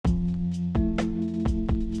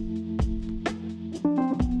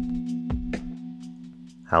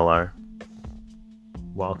Hello.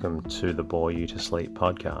 Welcome to the Bore You to Sleep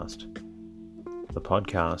podcast. The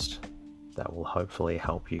podcast that will hopefully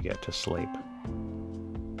help you get to sleep.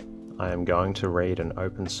 I am going to read an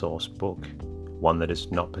open source book, one that is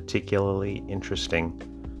not particularly interesting,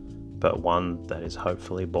 but one that is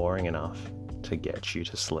hopefully boring enough to get you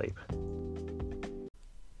to sleep.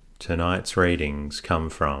 Tonight's readings come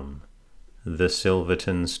from The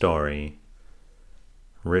Silverton Story,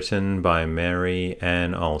 written by Mary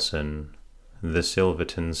Ann Olson. The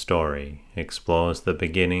Silverton Story explores the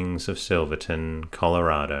beginnings of Silverton,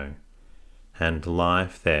 Colorado, and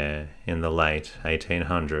life there in the late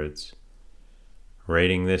 1800s.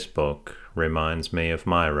 Reading this book reminds me of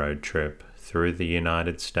my road trip through the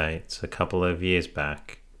United States a couple of years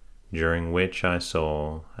back, during which I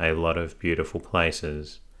saw a lot of beautiful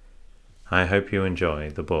places. I hope you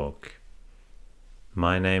enjoy the book.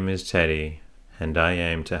 My name is Teddy, and I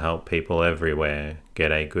aim to help people everywhere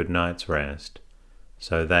get a good night's rest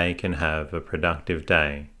so they can have a productive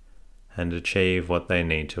day and achieve what they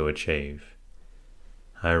need to achieve.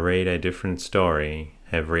 I read a different story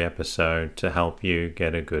every episode to help you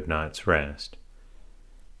get a good night's rest.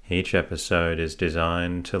 Each episode is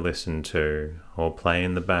designed to listen to or play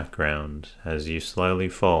in the background as you slowly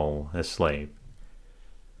fall asleep.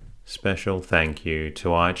 Special thank you to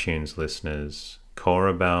iTunes listeners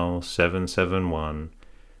Corabelle 771,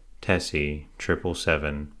 Tessie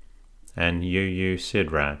 777, and UU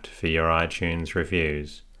Sidrat for your iTunes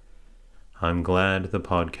reviews. I'm glad the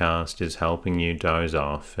podcast is helping you doze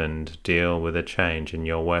off and deal with a change in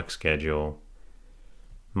your work schedule.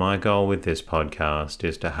 My goal with this podcast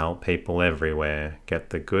is to help people everywhere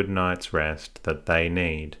get the good night's rest that they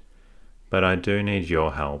need, but I do need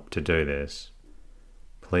your help to do this.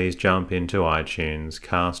 Please jump into iTunes,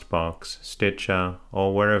 Castbox, Stitcher,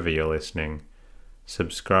 or wherever you're listening.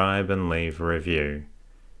 Subscribe and leave a review.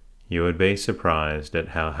 You would be surprised at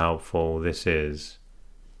how helpful this is.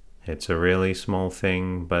 It's a really small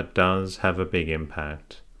thing, but does have a big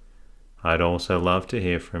impact. I'd also love to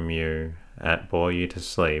hear from you at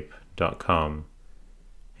boreyoutosleep.com.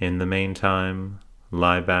 In the meantime,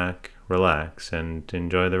 lie back, relax, and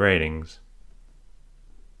enjoy the readings.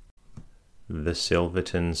 The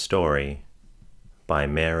Silverton Story by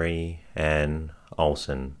Mary Ann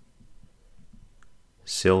Olson.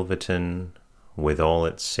 Silverton, with all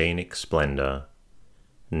its scenic splendor,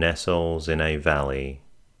 nestles in a valley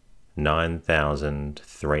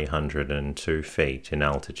 9,302 feet in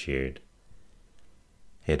altitude.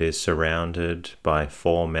 It is surrounded by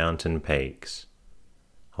 4 mountain peaks,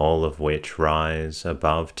 all of which rise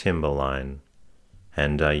above timberline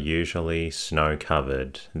and are usually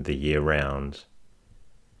snow-covered the year round.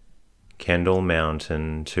 Kendall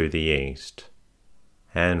Mountain to the east,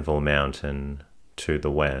 Anvil Mountain to the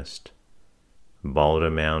west, Boulder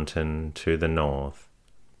Mountain to the north,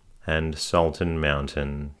 and Salton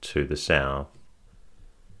Mountain to the south.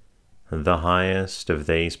 The highest of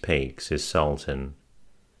these peaks is Salton,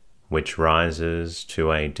 which rises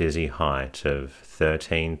to a dizzy height of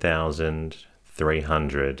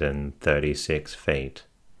 13,336 feet.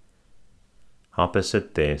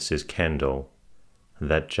 Opposite this is Kendall,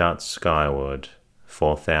 that juts skyward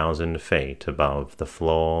 4,000 feet above the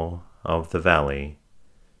floor of the valley.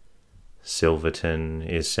 Silverton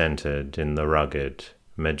is centered in the rugged,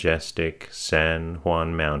 majestic San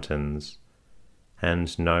Juan Mountains,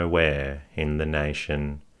 and nowhere in the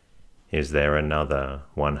nation is there another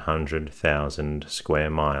 100,000 square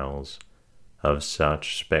miles of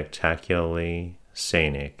such spectacularly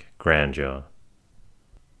scenic grandeur.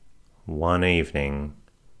 One evening,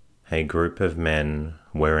 a group of men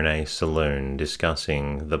were in a saloon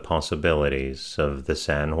discussing the possibilities of the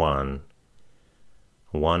San Juan.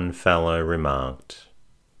 One fellow remarked,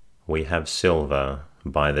 "We have silver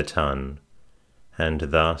by the ton, and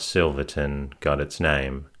thus Silverton got its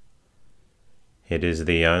name. It is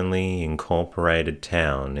the only incorporated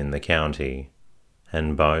town in the county,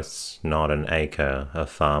 and boasts not an acre of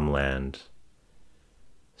farmland.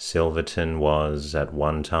 Silverton was at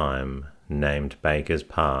one time named Baker's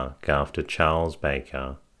Park after Charles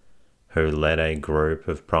Baker, who led a group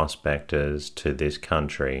of prospectors to this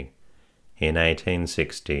country in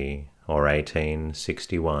 1860 or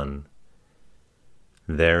 1861.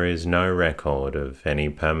 There is no record of any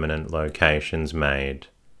permanent locations made,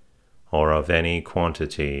 or of any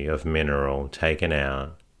quantity of mineral taken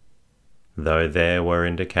out, though there were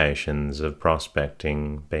indications of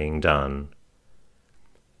prospecting being done.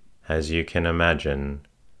 As you can imagine,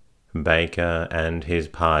 Baker and his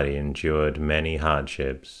party endured many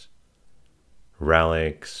hardships.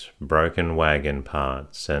 Relics, broken wagon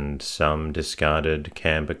parts, and some discarded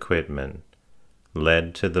camp equipment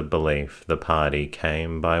led to the belief the party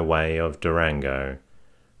came by way of Durango,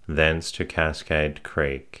 thence to Cascade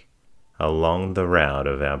Creek, along the route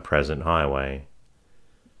of our present highway.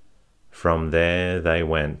 From there they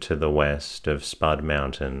went to the west of Spud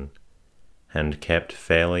Mountain, and kept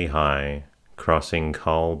fairly high, crossing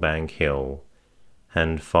Coal Bank Hill,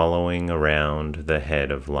 and following around the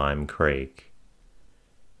head of Lime Creek.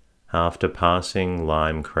 After passing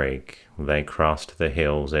Lime Creek, they crossed the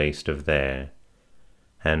hills east of there,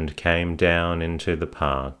 and came down into the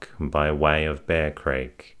park by way of Bear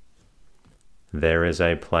Creek. There is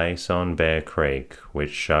a place on Bear Creek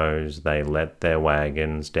which shows they let their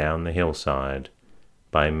wagons down the hillside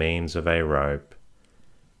by means of a rope,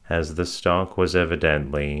 as the stock was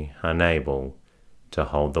evidently unable to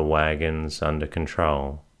hold the wagons under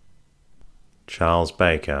control. Charles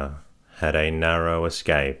Baker had a narrow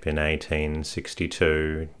escape in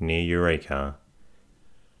 1862 near Eureka.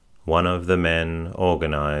 One of the men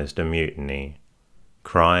organized a mutiny,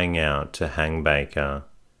 crying out to hang Baker,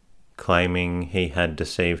 claiming he had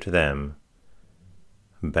deceived them.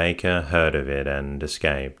 Baker heard of it and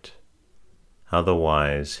escaped.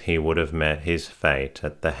 Otherwise he would have met his fate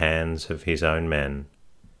at the hands of his own men.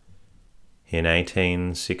 In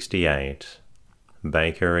 1868,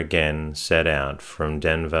 Baker again set out from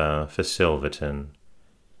Denver for Silverton,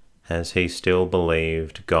 as he still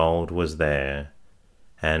believed gold was there,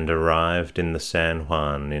 and arrived in the San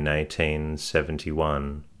Juan in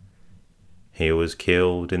 1871. He was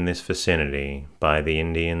killed in this vicinity by the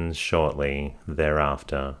Indians shortly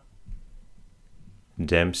thereafter.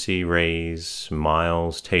 Dempsey Rees,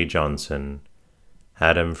 Miles T. Johnson,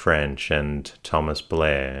 Adam French, and Thomas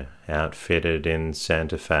Blair outfitted in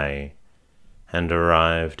Santa Fe and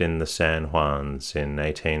arrived in the San Juans in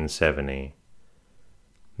 1870.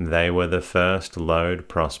 They were the first lode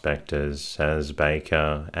prospectors, as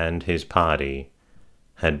Baker and his party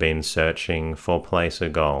had been searching for placer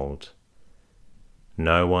gold.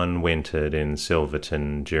 No one wintered in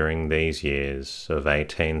Silverton during these years of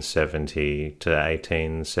 1870 to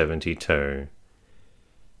 1872.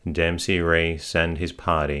 Dempsey Rees and his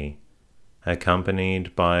party,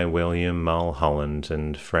 accompanied by William Mulholland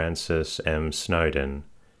and Francis M. Snowden,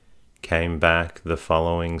 came back the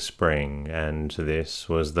following spring, and this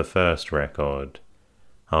was the first record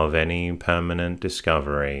of any permanent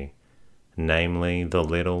discovery, namely the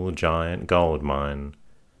Little Giant Gold Mine,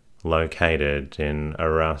 located in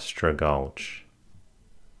Arastra Gulch.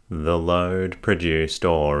 The lode produced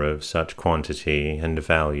ore of such quantity and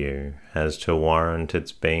value as to warrant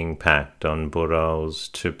its being packed on burros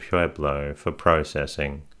to Pueblo for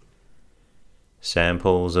processing.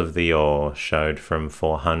 Samples of the ore showed from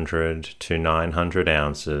 400 to 900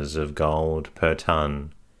 ounces of gold per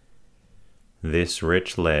ton. This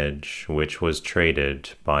rich ledge, which was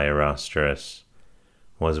treated by Erastus,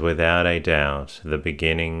 was without a doubt the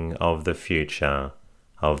beginning of the future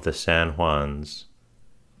of the San Juans.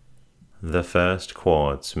 The first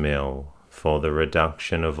quartz mill for the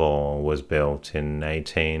reduction of ore was built in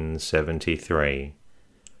 1873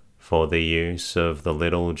 for the use of the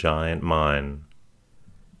Little Giant Mine.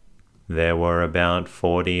 There were about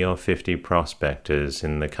 40 or 50 prospectors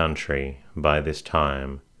in the country by this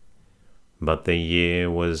time, but the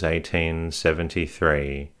year was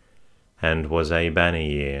 1873 and was a banner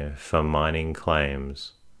year for mining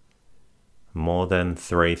claims. More than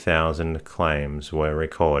 3,000 claims were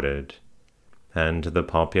recorded, and the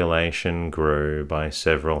population grew by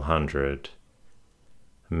several hundred.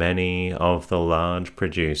 Many of the large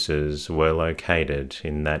producers were located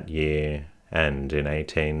in that year and in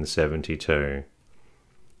 1872,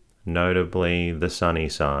 notably the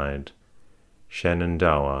Sunnyside,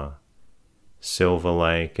 Shenandoah, Silver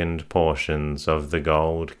Lake, and portions of the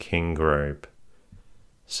Gold King Group.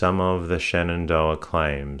 Some of the Shenandoah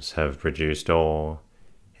claims have produced ore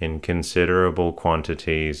in considerable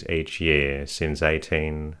quantities each year since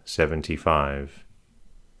 1875.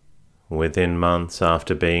 Within months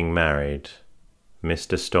after being married,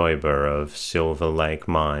 Mr. Stoiber of Silver Lake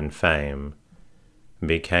Mine fame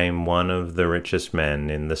became one of the richest men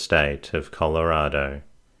in the state of Colorado.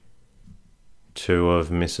 Two of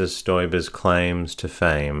Mrs. Stoiber's claims to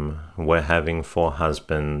fame were having 4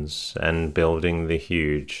 husbands and building the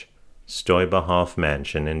huge Stoiberhoff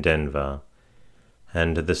Mansion in Denver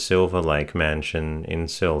and the Silver Lake Mansion in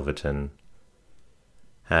Silverton.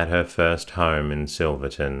 At her first home in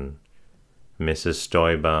Silverton, Mrs.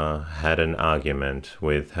 Stoiber had an argument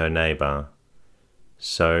with her neighbor,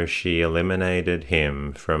 so she eliminated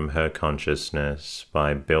him from her consciousness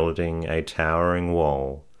by building a towering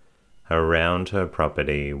wall around her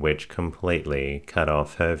property which completely cut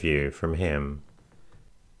off her view from him.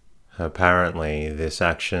 apparently this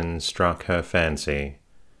action struck her fancy,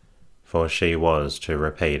 for she was to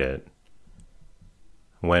repeat it.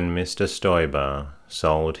 When Mr. Stoiber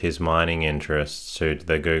sold his mining interests to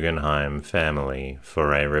the Guggenheim family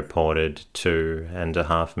for a reported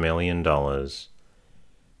 $2.5 million,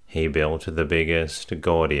 he built the biggest,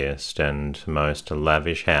 gaudiest, and most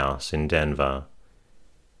lavish house in Denver.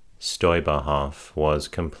 Stoiberhof was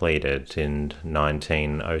completed in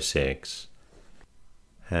 1906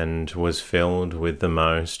 and was filled with the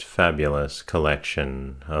most fabulous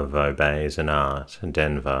collection of Vauban art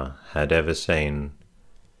Denver had ever seen.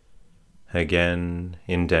 Again,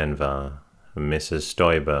 in Denver, Mrs.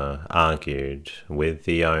 Stoiber argued with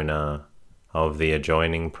the owner of the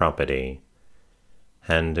adjoining property,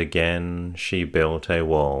 and again she built a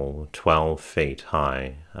wall 12 feet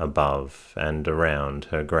high above and around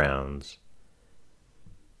her grounds.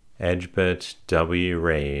 Egbert W.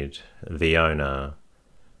 Reed, the owner,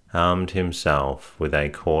 armed himself with a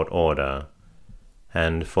court order,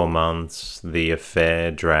 and for months the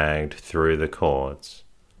affair dragged through the courts.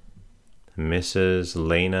 Mrs.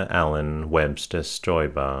 Lena Allen Webster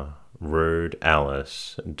Stoiber, Rude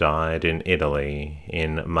Alice, died in Italy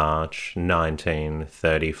in March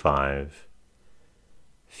 1935.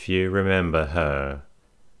 Few remember her,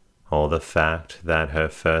 or the fact that her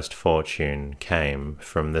first fortune came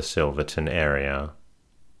from the Silverton area.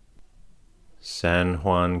 San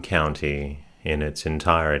Juan County, in its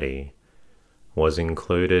entirety, was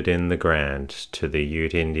included in the grant to the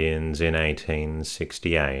Ute Indians in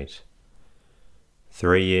 1868.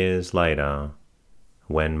 3 years later,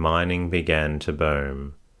 when mining began to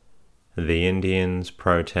boom, the Indians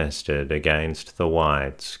protested against the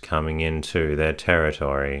whites coming into their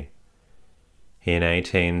territory. In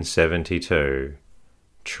 1872,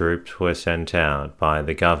 troops were sent out by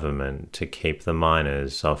the government to keep the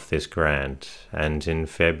miners off this grant, and in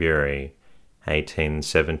February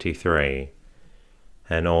 1873,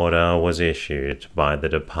 an order was issued by the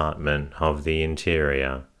Department of the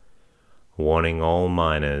Interior warning all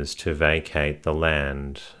miners to vacate the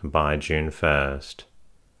land by June 1st.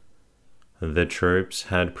 The troops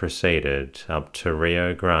had proceeded up to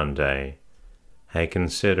Rio Grande, a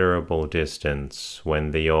considerable distance,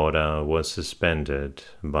 when the order was suspended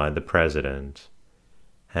by the President,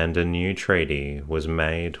 and a new treaty was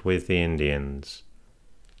made with the Indians,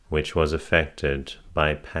 which was effected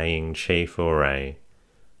by paying Chief Ouray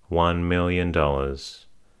 $1 million.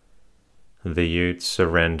 The Utes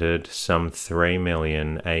surrendered some 3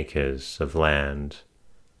 million acres of land.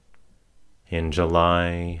 In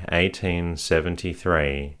July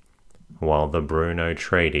 1873, while the Bruno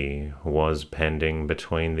Treaty was pending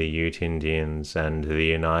between the Ute Indians and the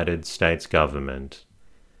United States government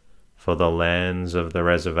for the lands of the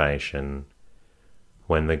reservation,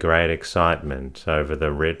 when the great excitement over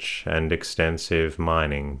the rich and extensive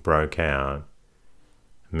mining broke out,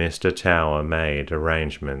 Mr. Tower made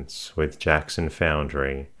arrangements with Jackson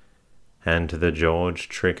Foundry and the George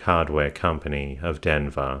Trick Hardware Company of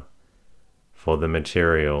Denver for the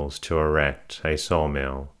materials to erect a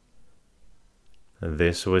sawmill.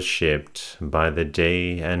 This was shipped by the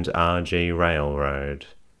D&RG Railroad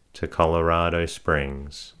to Colorado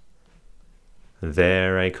Springs.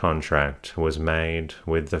 There a contract was made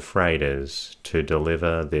with the freighters to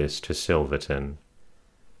deliver this to Silverton.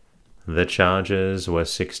 The charges were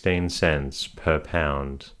 16 cents per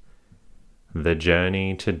pound. The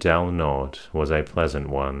journey to Del Norte was a pleasant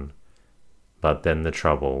one, but then the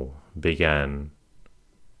trouble began.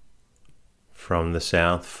 From the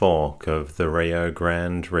South Fork of the Rio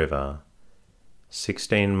Grande River,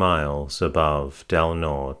 16 miles above Del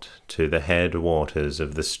Norte to the head waters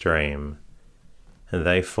of the stream,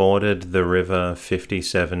 they forded the river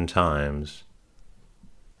 57 times.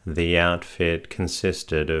 The outfit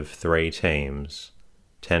consisted of 3 teams,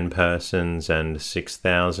 10 persons and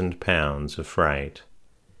 6,000 pounds of freight.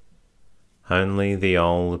 Only the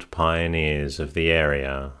old pioneers of the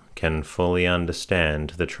area can fully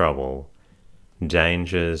understand the trouble,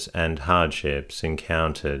 dangers and hardships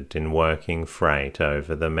encountered in working freight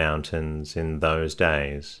over the mountains in those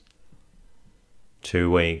days.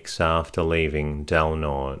 2 weeks after leaving Del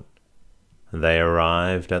Norte, they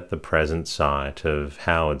arrived at the present site of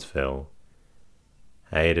Howardsville.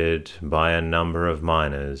 Aided by a number of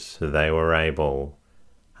miners, they were able,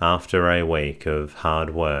 after a week of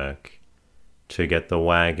hard work, to get the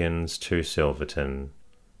wagons to Silverton.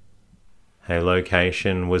 A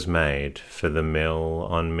location was made for the mill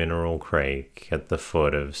on Mineral Creek at the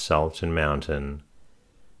foot of Salton Mountain,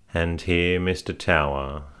 and here Mr.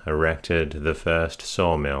 Tower erected the first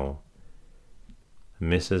sawmill.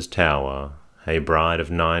 Mrs. Tower, a bride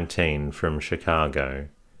of 19 from Chicago,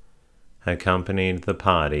 accompanied the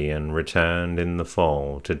party and returned in the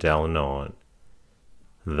fall to Del Norte.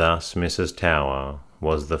 Thus Mrs. Tower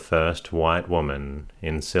was the first white woman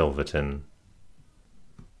in Silverton.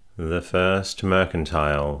 The first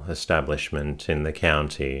mercantile establishment in the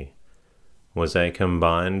county was a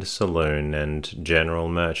combined saloon and general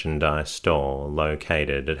merchandise store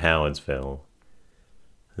located at Howardsville.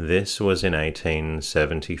 This was in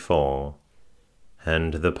 1874,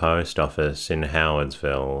 and the post office in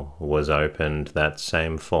Howardsville was opened that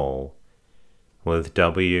same fall, with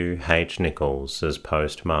W. H. Nichols as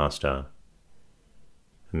postmaster.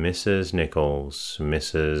 Mrs. Nichols,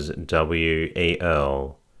 Mrs. W. E.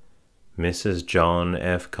 Earl, Mrs. John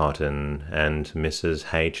F. Cotton, and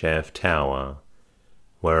Mrs. H. F. Tower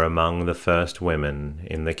were among the first women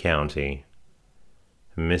in the county.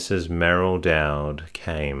 Mrs. Merrill Dowd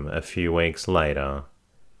came a few weeks later.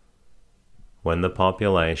 When the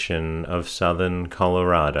population of southern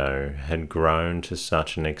Colorado had grown to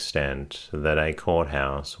such an extent that a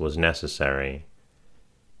courthouse was necessary,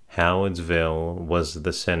 Howardsville was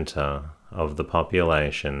the center of the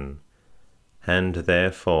population, and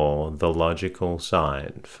therefore the logical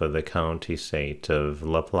site for the county seat of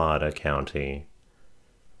La Plata County.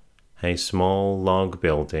 A small log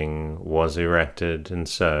building was erected and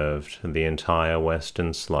served the entire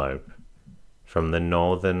western slope, from the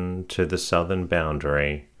northern to the southern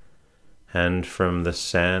boundary, and from the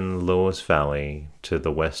San Luis Valley to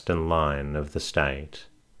the western line of the state.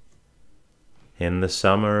 In the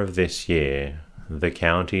summer of this year, the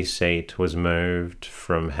county seat was moved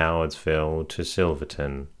from Howardsville to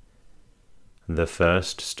Silverton. The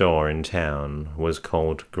first store in town was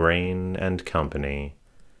called Green and Company,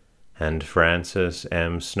 and Francis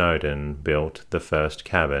M. Snowden built the first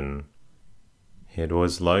cabin. It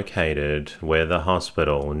was located where the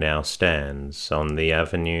hospital now stands on the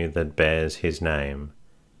avenue that bears his name,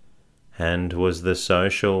 and was the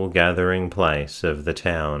social gathering place of the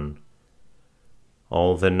town.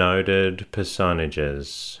 All the noted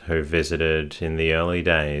personages who visited in the early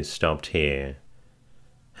days stopped here,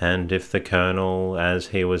 and if the Colonel, as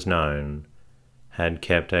he was known, had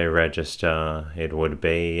kept a register, it would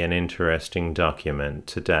be an interesting document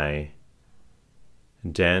today.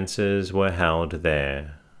 Dances were held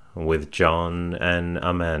there, with John and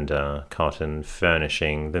Amanda Cotton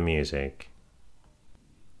furnishing the music.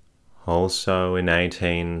 Also in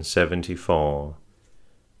 1874,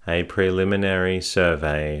 a preliminary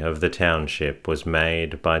survey of the township was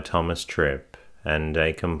made by Thomas Tripp, and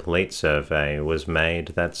a complete survey was made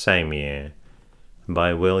that same year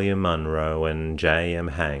by William Munro and J. M.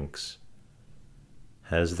 Hanks.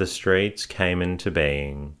 As the streets came into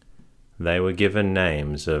being, they were given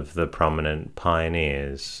names of the prominent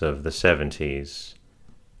pioneers of the 70s: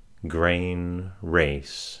 Green,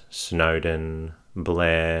 Reese, Snowden,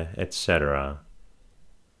 Blair, etc.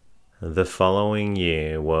 The following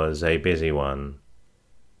year was a busy one.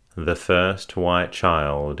 The first white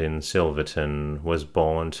child in Silverton was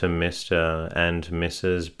born to Mr. and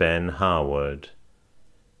Mrs. Ben Harwood.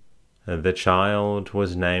 The child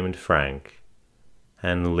was named Frank,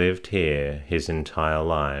 and lived here his entire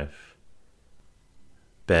life.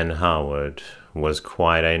 Ben Harwood was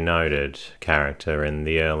quite a noted character in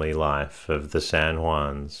the early life of the San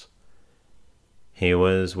Juans. He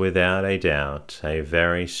was without a doubt a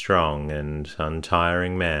very strong and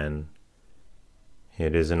untiring man.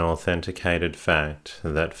 It is an authenticated fact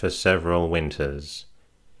that for several winters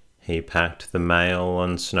he packed the mail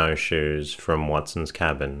on snowshoes from Watson's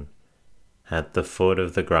cabin at the foot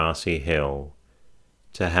of the grassy hill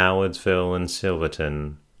to Howardsville and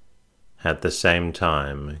Silverton, at the same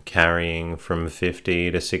time carrying from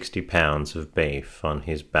 50 to 60 pounds of beef on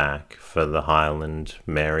his back for the Highland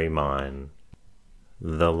Mary Mine.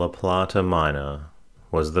 The La Plata Miner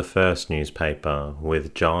was the first newspaper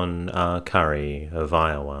with John R. Curry of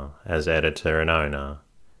Iowa as editor and owner.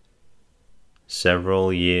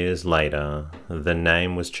 Several years later, the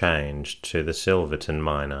name was changed to the Silverton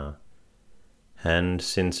Miner, and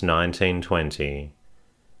since 1920,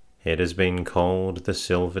 it has been called the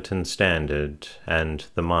Silverton Standard and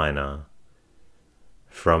the Miner.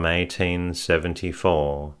 From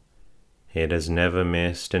 1874, it has never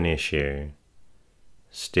missed an issue.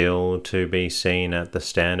 Still to be seen at the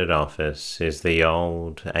Standard office is the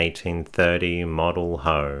old 1830 model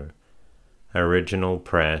hoe, original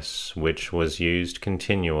press which was used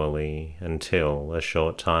continually until a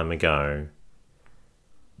short time ago.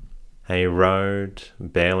 A road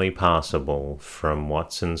barely passable from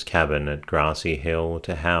Watson's cabin at Grassy Hill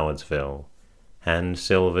to Howardsville and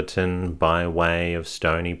Silverton by way of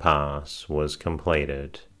Stony Pass was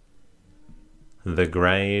completed. The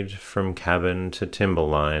grade from cabin to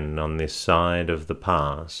timberline on this side of the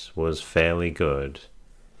pass was fairly good,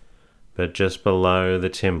 but just below the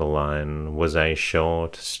timberline was a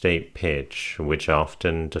short, steep pitch which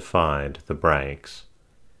often defied the brakes.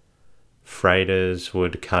 Freighters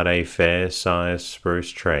would cut a fair-sized spruce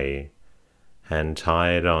tree and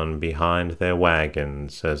tie it on behind their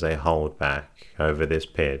wagons as a holdback over this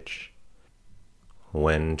pitch.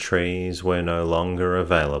 When trees were no longer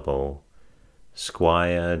available,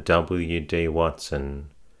 Squire W.D. Watson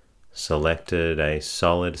selected a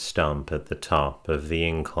solid stump at the top of the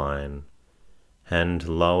incline and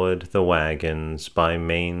lowered the wagons by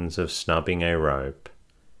means of snubbing a rope.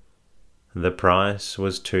 The price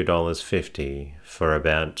was $2.50 for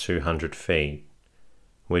about 200 feet,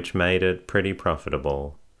 which made it pretty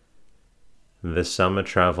profitable. The summer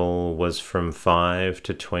travel was from 5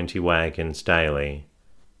 to 20 wagons daily.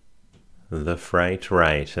 The freight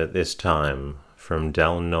rate at this time from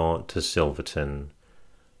Del Norte to Silverton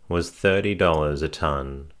was $30 a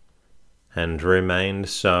ton, and remained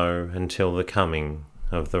so until the coming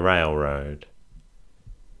of the railroad.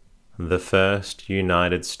 The first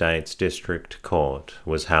United States District Court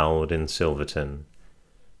was held in Silverton,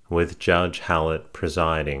 with Judge Hallett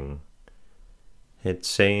presiding. It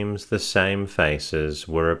seems the same faces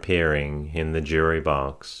were appearing in the jury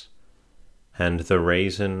box, and the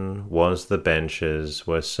reason was the benches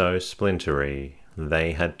were so splintery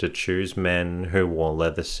they had to choose men who wore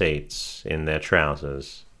leather seats in their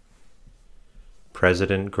trousers.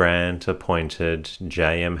 President Grant appointed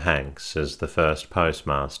J.M. Hanks as the first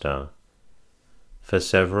postmaster. For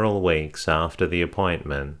several weeks after the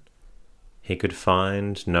appointment, he could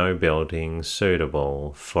find no building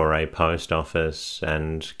suitable for a post office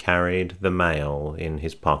and carried the mail in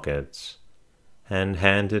his pockets and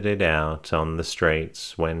handed it out on the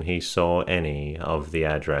streets when he saw any of the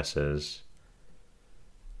addresses.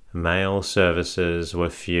 Mail services were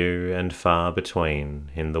few and far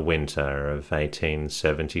between in the winter of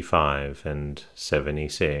 1875 and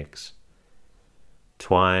 76.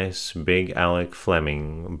 Twice Big Alec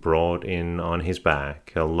Fleming brought in on his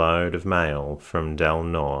back a load of mail from Del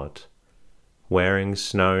Norte, wearing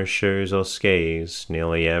snowshoes or skis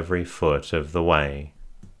nearly every foot of the way.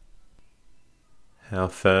 Our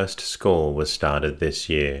first school was started this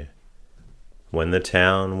year. When the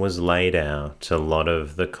town was laid out, a lot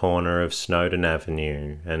of the corner of Snowden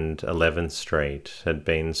Avenue and 11th Street had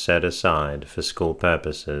been set aside for school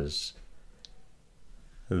purposes.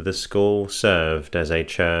 The school served as a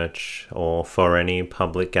church or for any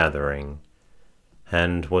public gathering,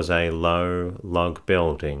 and was a low log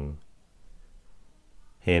building.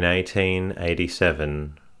 In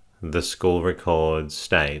 1887, the school record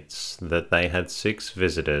states that they had 6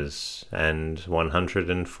 visitors and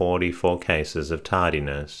 144 cases of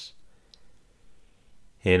tardiness.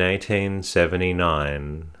 In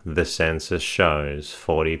 1879, the census shows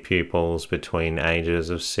 40 pupils between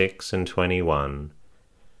ages of 6 and 21,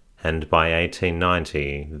 and by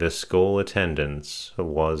 1890 the school attendance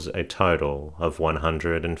was a total of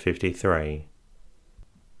 153.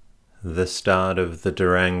 The start of the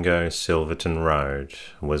Durango-Silverton Road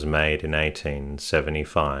was made in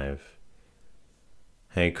 1875.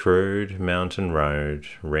 A crude mountain road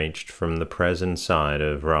reached from the present side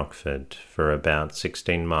of Rockford for about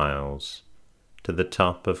 16 miles to the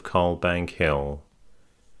top of Coalbank Hill.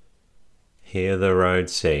 Here the road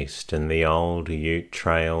ceased and the old Ute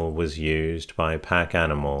Trail was used by pack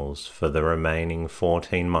animals for the remaining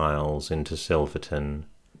 14 miles into Silverton.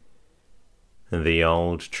 The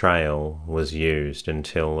old trail was used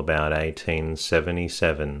until about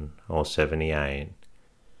 1877 or 78,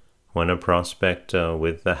 when a prospector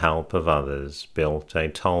with the help of others built a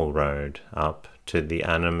toll road up to the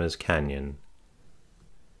Animas Canyon.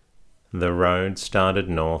 The road started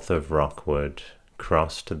north of Rockwood,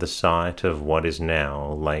 crossed the site of what is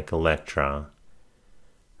now Lake Electra,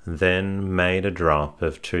 then made a drop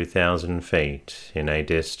of 2,000 feet in a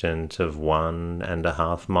distance of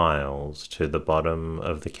 1.5 miles to the bottom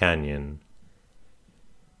of the canyon.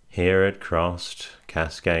 Here it crossed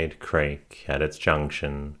Cascade Creek at its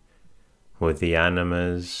junction with the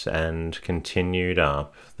Animas and continued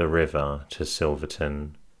up the river to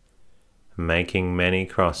Silverton, making many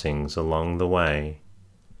crossings along the way.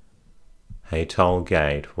 A toll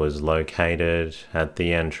gate was located at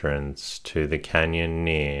the entrance to the canyon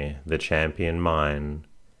near the Champion Mine.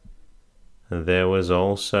 There was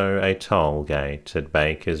also a toll gate at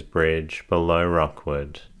Baker's Bridge below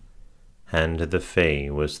Rockwood, and the fee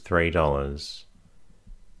was $3.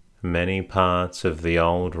 Many parts of the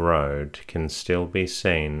old road can still be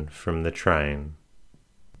seen from the train.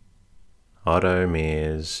 Otto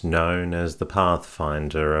Mears, known as the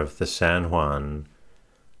Pathfinder of the San Juan,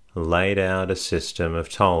 laid out a system of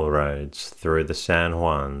toll roads through the San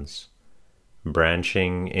Juans,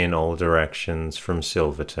 branching in all directions from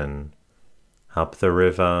Silverton, up the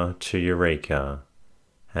river to Eureka,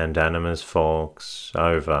 and Animas Forks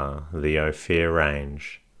over the Ophir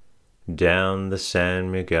Range, down the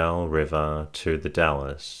San Miguel River to the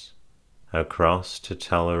Dalles, across to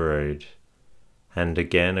Tullaroot, and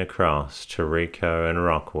again across to Rico and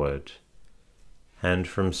Rockwood, and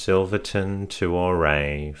from Silverton to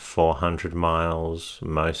Ouray 400 miles,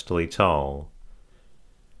 mostly toll.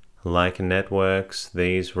 Like networks,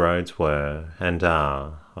 these roads were, and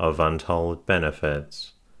are, of untold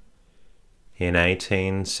benefits. In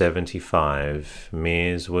 1875,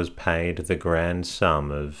 Mears was paid the grand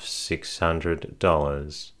sum of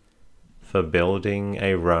 $600 for building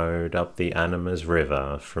a road up the Animas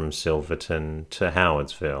River from Silverton to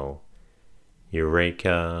Howardsville,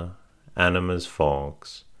 Eureka, Animas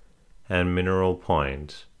Forks, and Mineral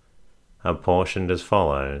Point, apportioned as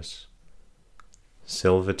follows.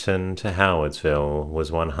 Silverton to Howardsville was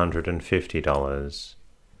 $150.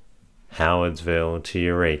 Howardsville to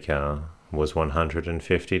Eureka was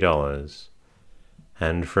 $150,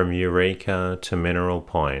 and from Eureka to Mineral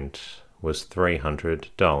Point was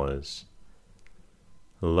 $300.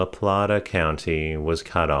 La Plata County was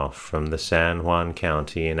cut off from the San Juan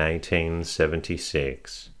County in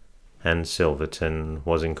 1876, and Silverton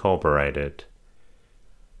was incorporated.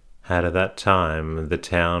 At that time, the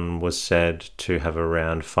town was said to have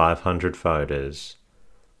around 500 voters.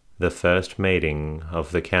 The first meeting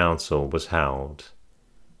of the council was held,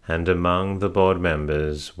 and among the board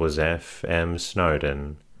members was F. M.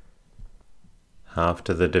 Snowden.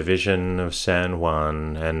 After the division of San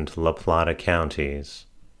Juan and La Plata counties,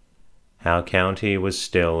 our county was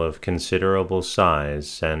still of considerable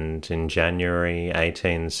size, and in January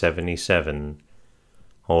 1877,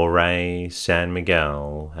 Ouray, San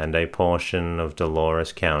Miguel, and a portion of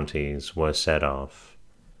Dolores counties were set off,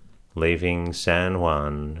 leaving San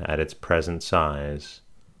Juan at its present size.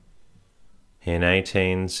 In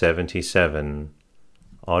 1877,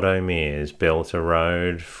 Otto Mears built a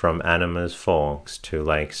road from Animas Forks to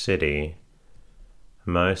Lake City.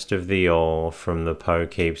 Most of the ore from the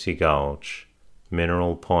Poughkeepsie Gulch,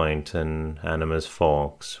 Mineral Point, and Animas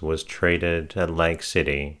Forks was treated at Lake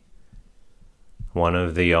City. One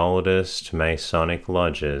of the oldest Masonic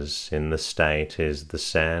lodges in the state is the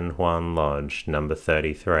San Juan Lodge No.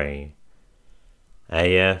 33,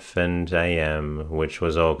 AF and AM, which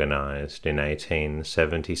was organized in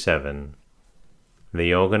 1877.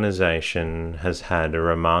 The organization has had a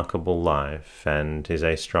remarkable life and is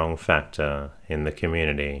a strong factor in the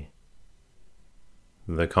community.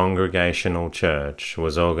 The Congregational Church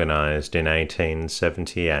was organized in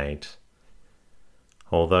 1878.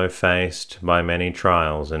 Although faced by many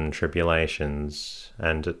trials and tribulations,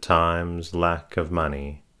 and at times lack of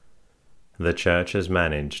money, the church has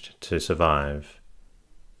managed to survive.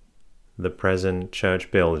 The present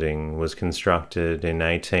church building was constructed in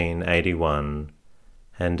 1881,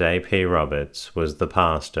 and A. P. Roberts was the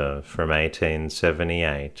pastor from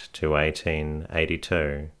 1878 to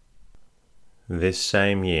 1882. This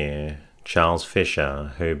same year, Charles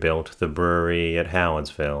Fisher, who built the brewery at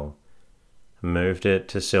Howardsville, moved it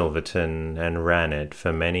to Silverton and ran it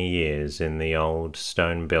for many years in the old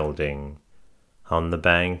stone building on the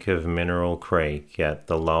bank of Mineral Creek at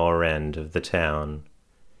the lower end of the town.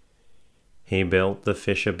 He built the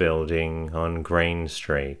Fisher Building on Green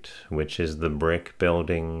Street, which is the brick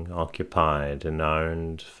building occupied and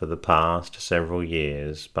owned for the past several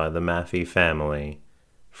years by the Maffei family,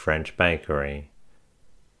 French bakery.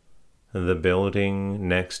 The building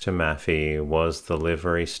next to Maffei was the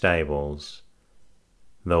livery stables.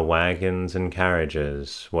 The wagons and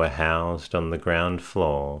carriages were housed on the ground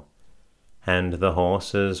floor, and the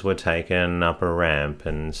horses were taken up a ramp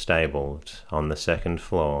and stabled on the second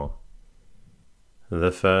floor.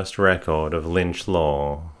 The first record of lynch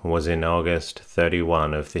law was in August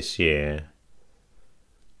 31 of this year.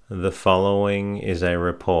 The following is a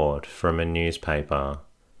report from a newspaper.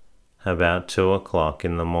 About 2 o'clock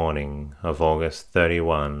in the morning of August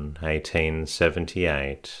 31,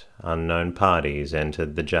 1878, unknown parties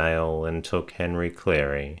entered the jail and took Henry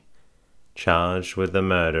Cleary, charged with the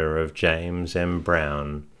murder of James M.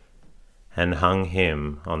 Brown, and hung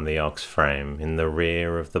him on the ox frame in the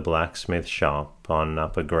rear of the blacksmith shop on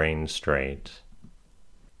Upper Green Street.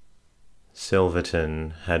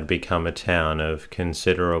 Silverton had become a town of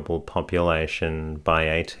considerable population by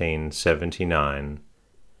 1879,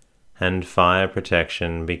 and fire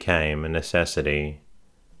protection became a necessity.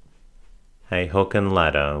 a hook and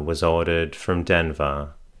ladder was ordered from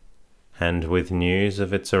Denver, and with news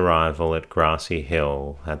of its arrival at Grassy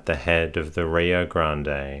Hill at the head of the Rio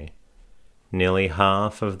Grande, nearly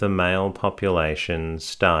half of the male population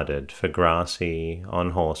started for Grassy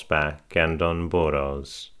on horseback and on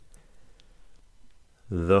burros.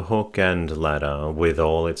 The hook and ladder, with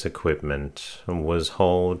all its equipment, was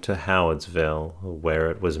hauled to Howardsville,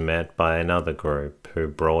 where it was met by another group who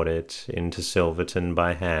brought it into Silverton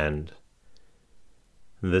by hand.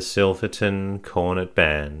 The Silverton Cornet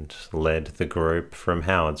Band led the group from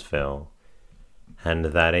Howardsville, and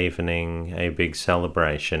that evening a big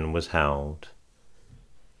celebration was held.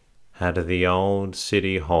 At the old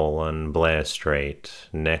City Hall on Blair Street,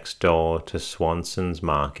 next door to Swanson's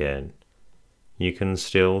Market, you can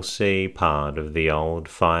still see part of the old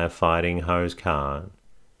firefighting hose cart.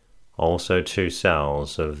 Also 2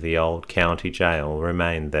 cells of the old county jail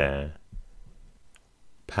remain there.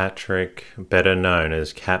 Patrick, better known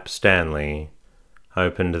as Cap Stanley,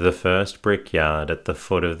 opened the first brickyard at the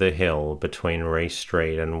foot of the hill between Reese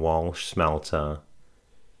Street and Walsh Smelter.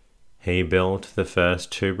 He built the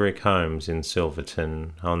first 2 brick homes in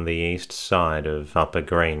Silverton on the east side of Upper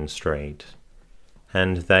Green Street,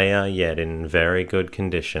 and they are yet in very good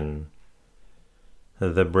condition.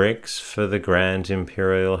 The bricks for the Grand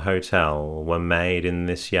Imperial Hotel were made in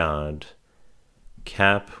this yard.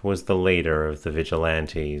 Cap was the leader of the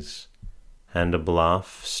vigilantes, and a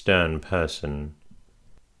bluff, stern person.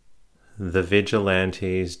 The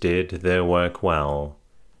vigilantes did their work well,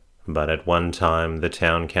 but at one time the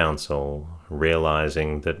town council,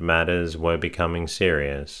 realizing that matters were becoming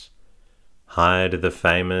serious, hired the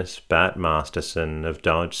famous Bat Masterson of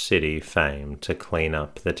Dodge City fame to clean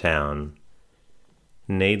up the town.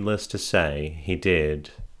 Needless to say, he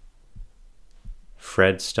did.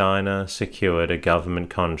 Fred Steiner secured a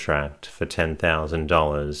government contract for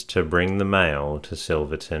 $10,000 to bring the mail to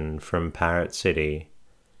Silverton from Parrot City.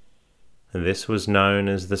 This was known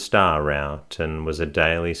as the Star Route and was a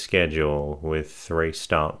daily schedule with 3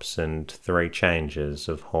 stops and 3 changes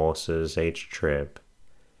of horses each trip.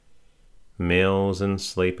 Meals and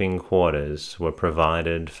sleeping quarters were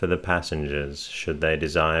provided for the passengers should they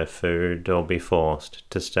desire food or be forced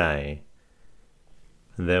to stay.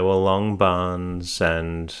 There were long barns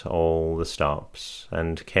and all the stops,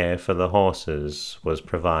 and care for the horses was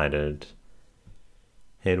provided.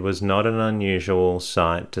 It was not an unusual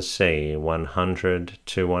sight to see 100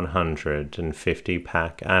 to 150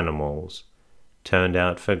 pack animals turned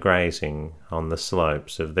out for grazing on the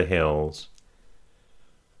slopes of the hills.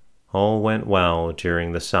 All went well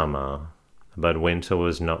during the summer, but winter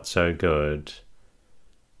was not so good.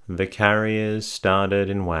 The carriers started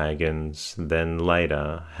in wagons, then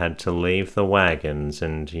later had to leave the wagons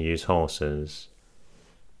and use horses.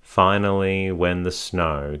 Finally, when the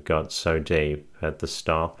snow got so deep at the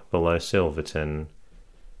stop below Silverton,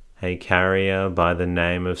 a carrier by the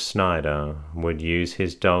name of Snyder would use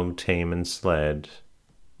his dog team and sled.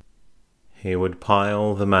 He would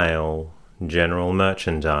pile the mail, general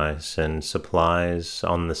merchandise, and supplies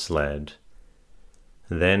on the sled.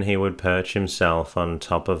 Then he would perch himself on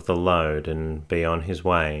top of the load and be on his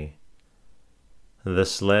way. The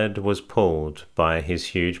sled was pulled by his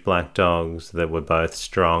huge black dogs that were both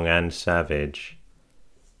strong and savage.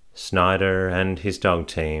 Snyder and his dog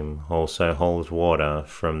team also hauled water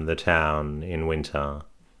from the town in winter.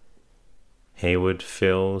 He would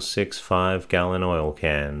fill 6 5-gallon oil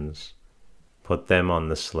cans, put them on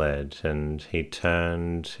the sled, and he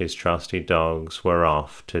turned his trusty dogs were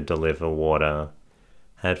off to deliver water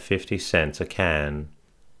at 50 cents a can.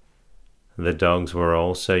 The dogs were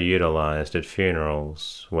also utilized at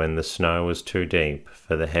funerals when the snow was too deep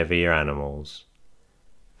for the heavier animals.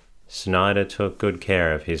 Snyder took good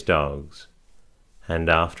care of his dogs, and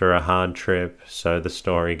after a hard trip, so the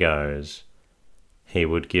story goes, he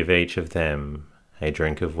would give each of them a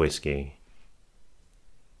drink of whiskey.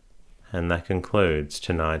 And that concludes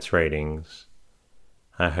tonight's readings.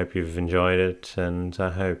 I hope you've enjoyed it, and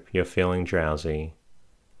I hope you're feeling drowsy.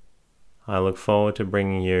 I look forward to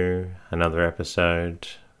bringing you another episode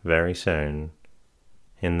very soon.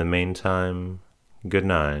 In the meantime, good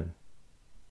night.